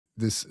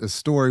a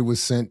story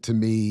was sent to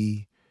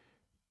me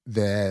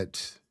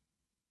that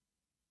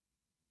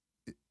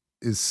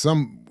is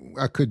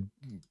I could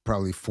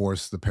probably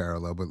force the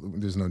parallel, but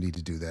there's no need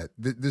to do that.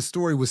 This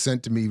story was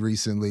sent to me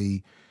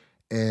recently,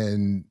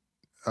 and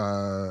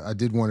I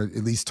did want to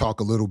at least talk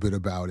a little bit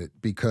about it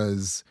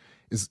because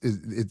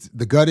it's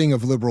the gutting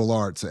of liberal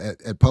arts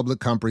at public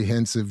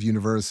comprehensive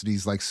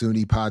universities like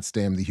SUNY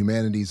Potsdam. The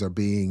humanities are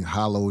being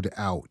hollowed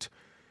out.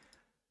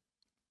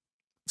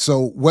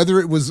 So whether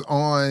it was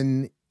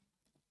on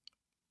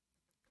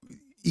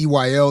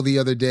EYL the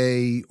other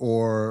day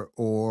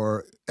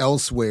or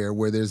elsewhere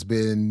where there's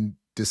been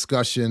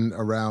discussion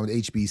around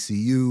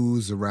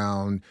HBCUs,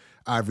 around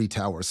Ivory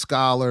Tower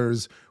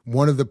scholars,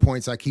 one of the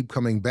points I keep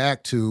coming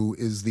back to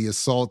is the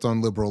assault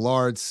on liberal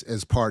arts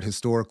as part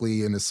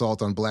historically an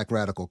assault on Black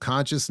radical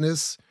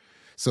consciousness.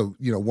 So,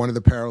 you know, one of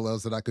the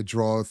parallels that I could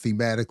draw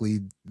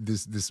thematically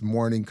this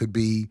morning could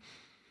be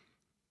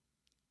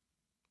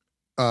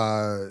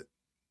the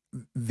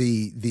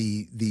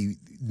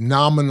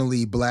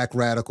nominally Black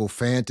radical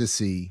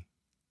fantasy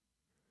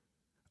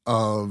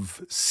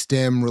of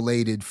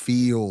STEM-related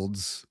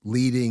fields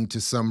leading to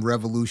some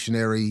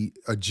revolutionary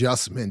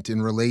adjustment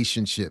in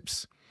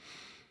relationships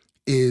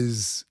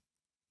is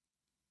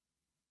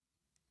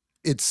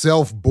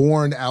itself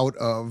born out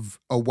of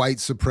a white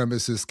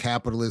supremacist,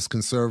 capitalist,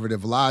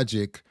 conservative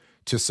logic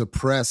to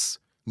suppress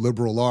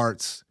liberal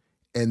arts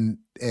and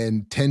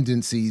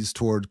tendencies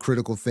toward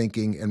critical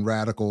thinking and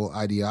radical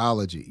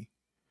ideology.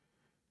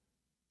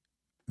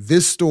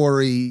 This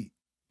story,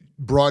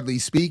 broadly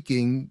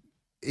speaking,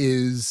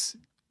 is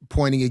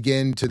pointing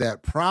again to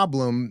that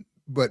problem,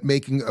 but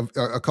making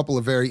a couple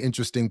of very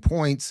interesting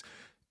points.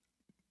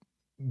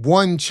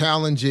 One,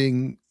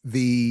 challenging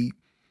the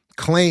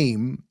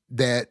claim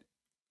that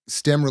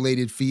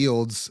STEM-related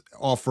fields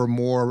offer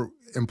more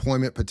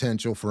employment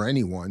potential for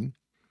anyone,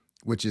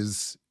 which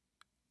is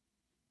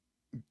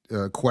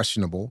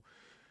questionable.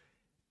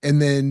 And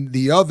then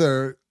the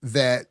other,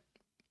 that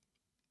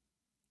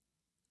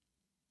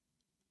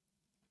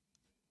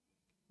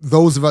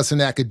those of us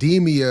in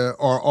academia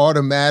are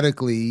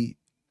automatically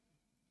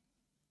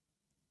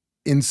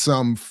in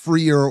some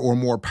freer or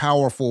more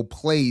powerful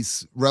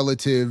place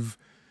relative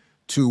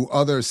to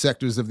other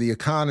sectors of the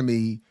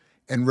economy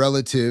and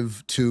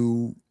relative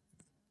to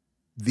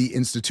the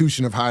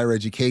institution of higher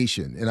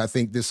education. And I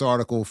think this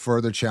article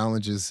further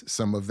challenges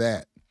some of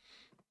that.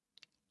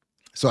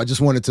 So I just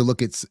wanted to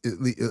look at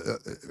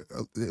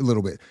a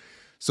little bit.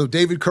 So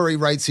David Curry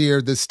writes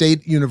here, the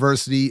State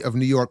University of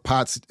New York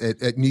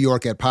at New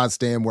York at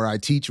Potsdam, where I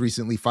teach,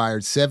 recently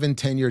fired 7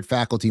 tenured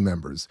faculty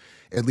members,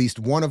 at least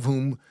one of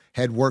whom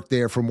had worked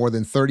there for more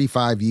than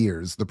 35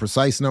 years. The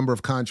precise number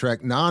of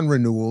contract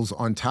non-renewals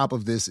on top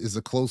of this is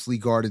a closely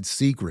guarded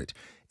secret.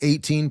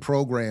 18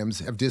 programs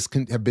have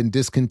been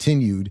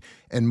discontinued,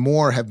 and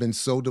more have been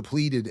so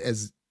depleted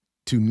as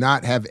to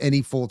not have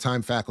any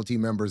full-time faculty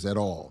members at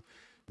all.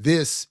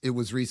 This, it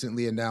was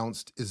recently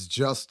announced, is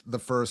just the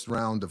first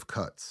round of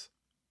cuts.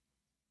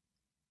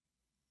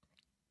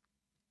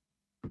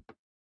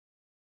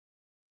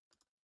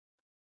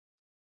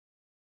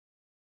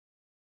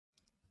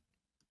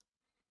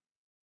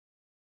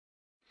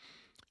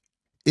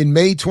 In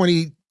May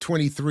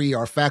 2023,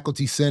 our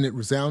Faculty Senate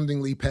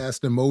resoundingly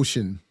passed a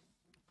motion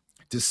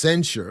to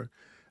censure,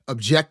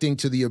 objecting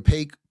to the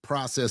opaque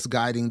process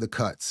guiding the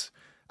cuts.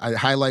 I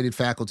highlighted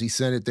Faculty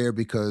Senate there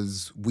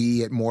because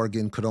we at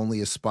Morgan could only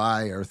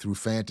aspire through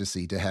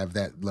fantasy to have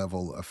that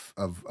level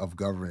of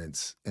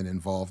governance and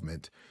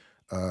involvement.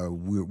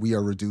 We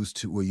are reduced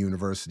to a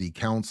university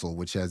council,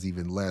 which has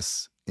even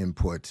less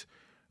input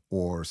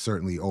or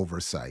certainly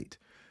oversight.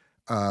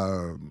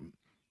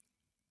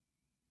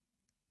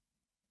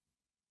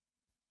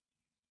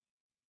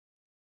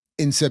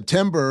 In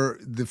September,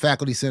 the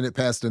Faculty Senate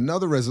passed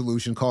another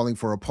resolution calling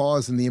for a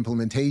pause in the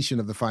implementation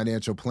of the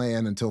financial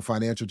plan until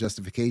financial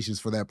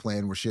justifications for that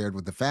plan were shared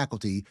with the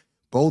faculty.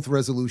 Both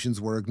resolutions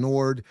were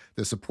ignored.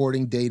 The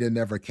supporting data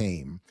never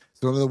came.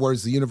 So in other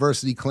words, the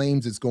university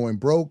claims it's going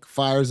broke,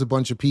 fires a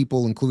bunch of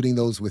people, including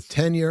those with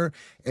tenure,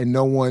 and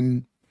no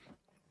one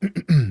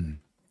and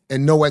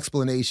no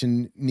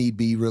explanation need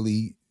be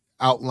really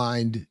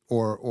outlined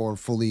or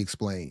fully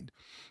explained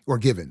or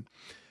given.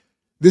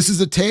 This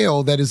is a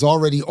tale that is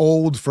already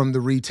old from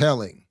the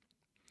retelling.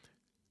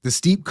 The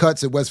steep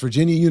cuts at West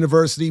Virginia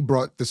University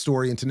brought the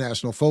story into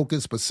national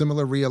focus, but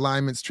similar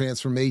realignments,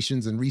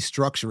 transformations, and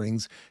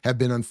restructurings have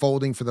been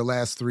unfolding for the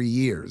last 3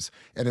 years.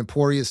 At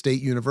Emporia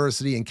State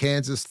University in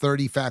Kansas,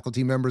 30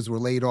 faculty members were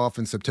laid off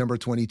in September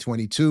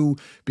 2022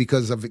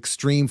 because of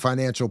extreme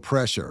financial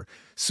pressure.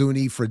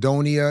 SUNY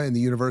Fredonia and the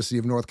University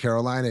of North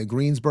Carolina at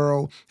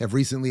Greensboro have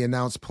recently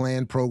announced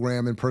planned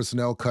program and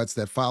personnel cuts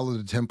that follow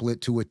the template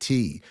to a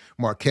T.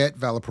 Marquette,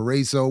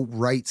 Valparaiso,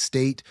 Wright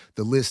State,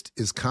 the list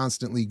is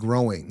constantly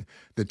growing.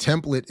 The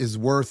template is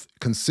worth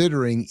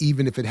considering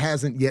even if it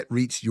hasn't yet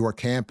reached your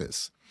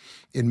campus.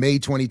 In May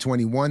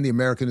 2021, the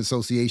American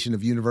Association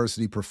of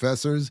University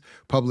Professors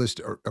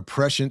published a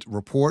prescient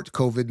report,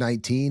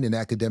 COVID-19 and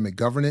Academic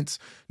Governance,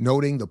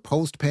 noting the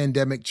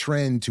post-pandemic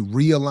trend to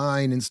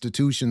realign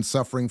institutions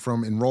suffering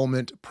from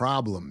enrollment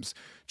problems.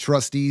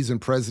 Trustees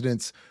and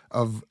presidents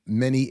of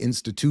many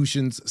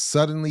institutions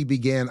suddenly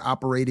began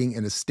operating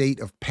in a state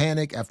of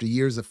panic after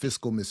years of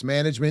fiscal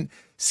mismanagement,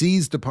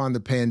 seized upon the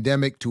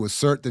pandemic to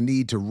assert the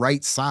need to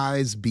right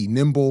size, be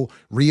nimble,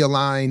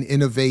 realign,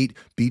 innovate,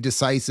 be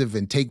decisive,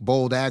 and take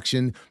bold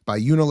action by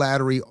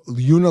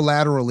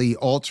unilaterally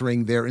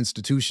altering their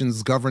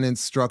institution's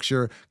governance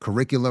structure,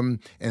 curriculum,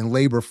 and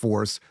labor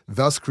force,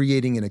 thus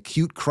creating an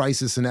acute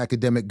crisis in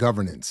academic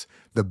governance.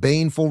 The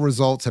baneful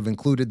results have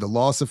included the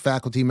loss of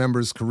faculty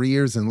members'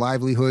 careers and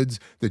livelihoods,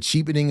 the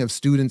cheapening of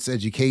students'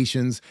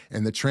 educations,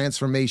 and the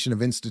transformation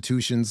of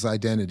institutions'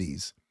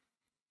 identities.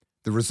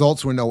 The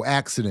results were no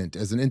accident.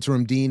 As an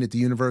interim dean at the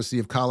University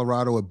of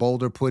Colorado at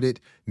Boulder put it,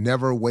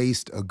 never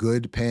waste a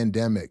good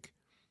pandemic.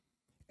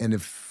 And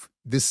if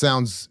this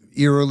sounds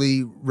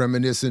eerily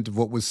reminiscent of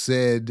what was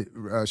said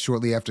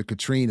shortly after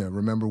Katrina,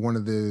 remember one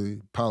of the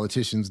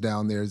politicians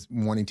down there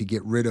wanting to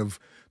get rid of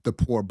the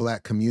poor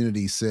Black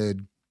community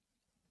said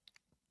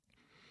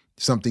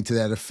something to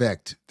that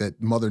effect,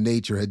 that Mother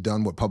Nature had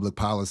done what public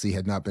policy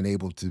had not been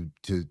able to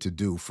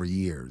do for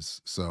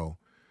years. So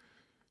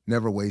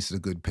never wasted a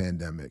good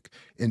pandemic.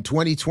 In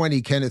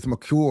 2020, Kenneth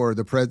McClure,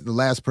 the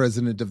last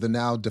president of the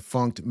now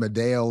defunct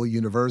Medill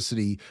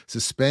University,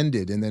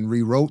 suspended and then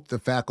rewrote the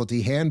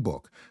faculty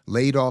handbook,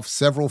 laid off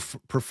several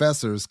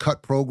professors,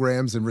 cut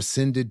programs, and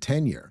rescinded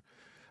tenure.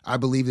 I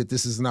believe that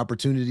this is an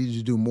opportunity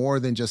to do more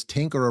than just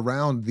tinker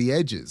around the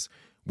edges.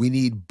 We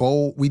need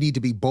to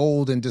be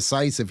bold and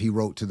decisive, he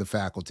wrote to the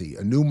faculty,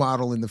 a new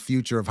model in the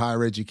future of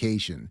higher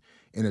education.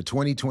 In a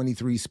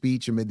 2023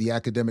 speech amid the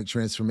academic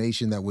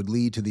transformation that would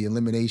lead to the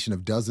elimination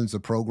of dozens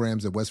of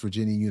programs at West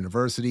Virginia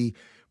University,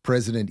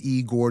 President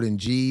E. Gordon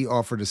G.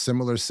 offered a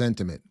similar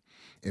sentiment.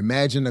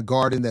 Imagine a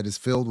garden that is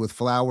filled with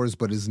flowers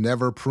but is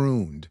never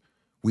pruned.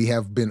 We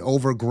have been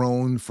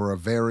overgrown for a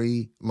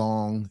very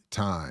long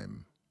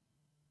time.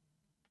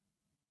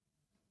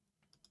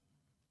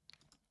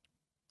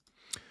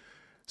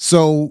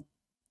 So,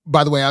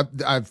 by the way,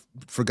 I've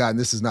forgotten,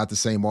 this is not the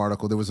same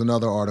article. There was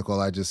another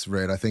article I just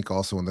read, I think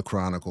also in the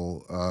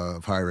Chronicle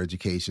of Higher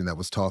Education, that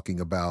was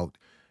talking about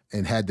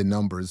and had the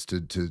numbers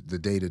to the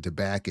data to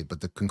back it.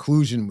 But the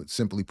conclusion,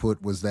 simply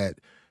put, was that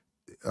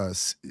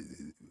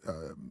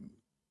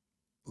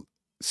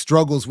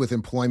struggles with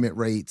employment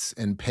rates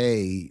and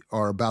pay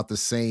are about the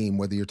same,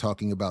 whether you're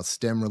talking about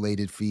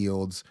STEM-related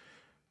fields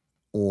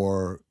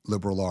or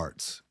liberal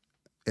arts.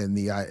 And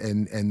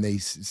they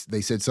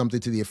said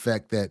something to the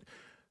effect that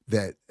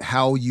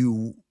how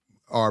you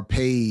are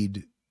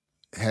paid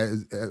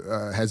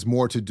has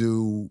more to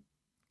do,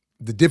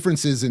 the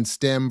differences in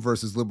STEM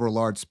versus liberal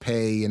arts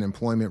pay and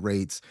employment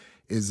rates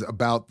is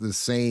about the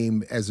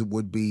same as it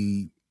would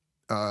be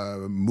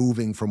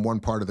moving from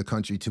one part of the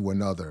country to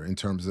another in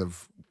terms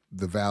of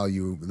the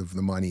value of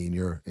the money in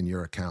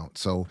your account.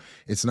 So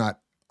it's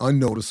not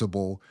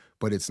unnoticeable,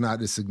 but it's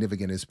not as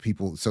significant as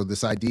people. So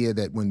this idea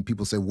that when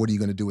people say, what are you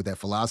going to do with that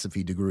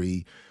philosophy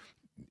degree?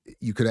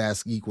 You could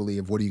ask equally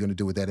of what are you going to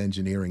do with that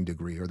engineering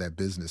degree or that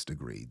business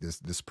degree?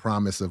 This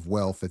promise of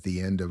wealth at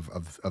the end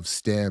of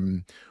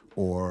STEM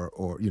or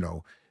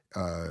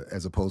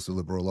as opposed to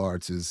liberal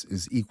arts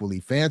is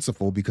equally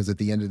fanciful, because at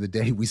the end of the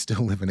day, we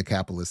still live in a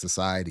capitalist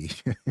society.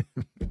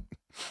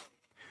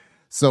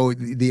 So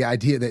the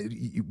idea that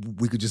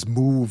we could just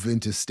move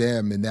into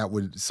STEM and that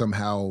would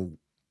somehow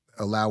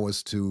allow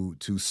us to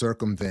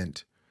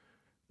circumvent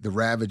the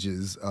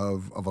ravages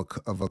of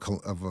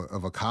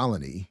a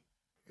colony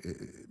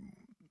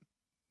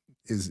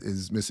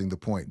is missing the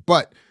point.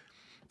 But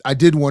I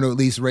did want to at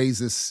least raise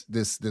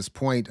this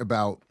point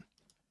about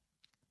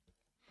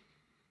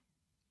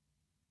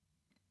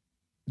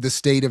the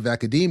state of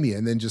academia,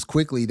 and then just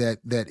quickly that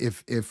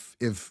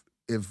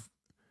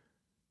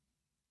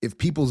if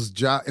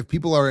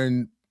people are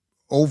in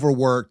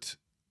overworked,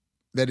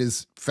 that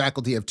is,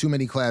 faculty have too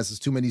many classes,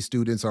 too many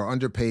students, are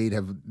underpaid,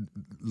 have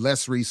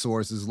less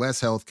resources,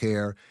 less health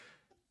care,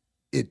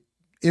 it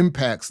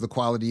impacts the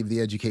quality of the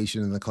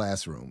education in the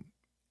classroom.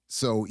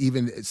 So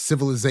even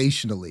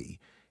civilizationally,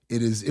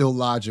 it is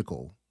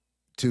illogical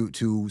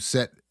to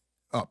set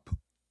up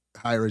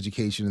higher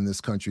education in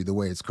this country the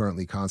way it's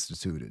currently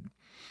constituted.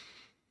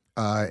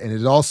 And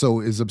it also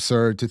is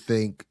absurd to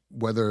think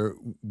whether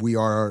we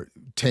are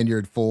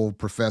tenured full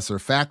professor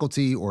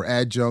faculty or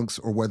adjuncts,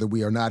 or whether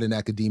we are not in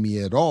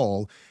academia at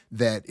all,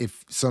 that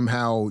if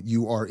somehow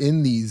you are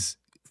in these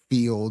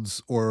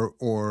fields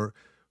or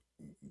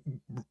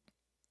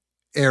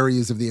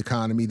areas of the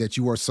economy, that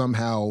you are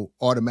somehow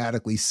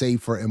automatically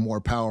safer and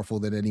more powerful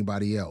than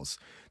anybody else.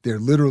 They're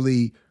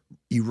literally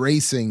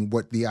erasing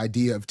what the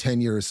idea of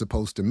tenure is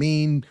supposed to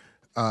mean,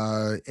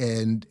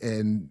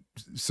 and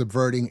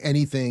subverting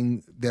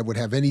anything that would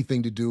have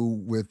anything to do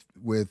with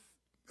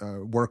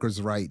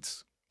workers'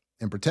 rights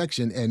and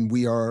protection. And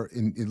we are,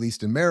 at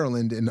least in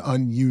Maryland, an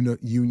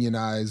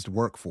ununionized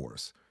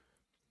workforce.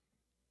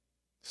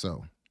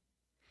 So,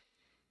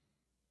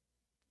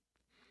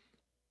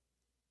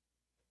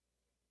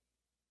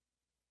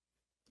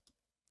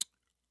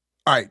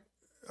 all right,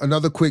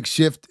 another quick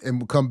shift, and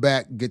we'll come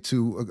back, get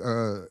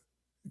to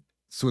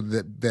sort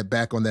of that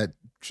back on that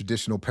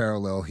traditional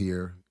parallel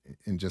here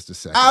in just a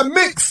second. I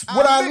mix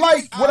what I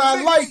like, what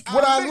I like,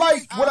 what I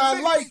like, what I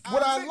like,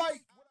 what I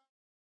like.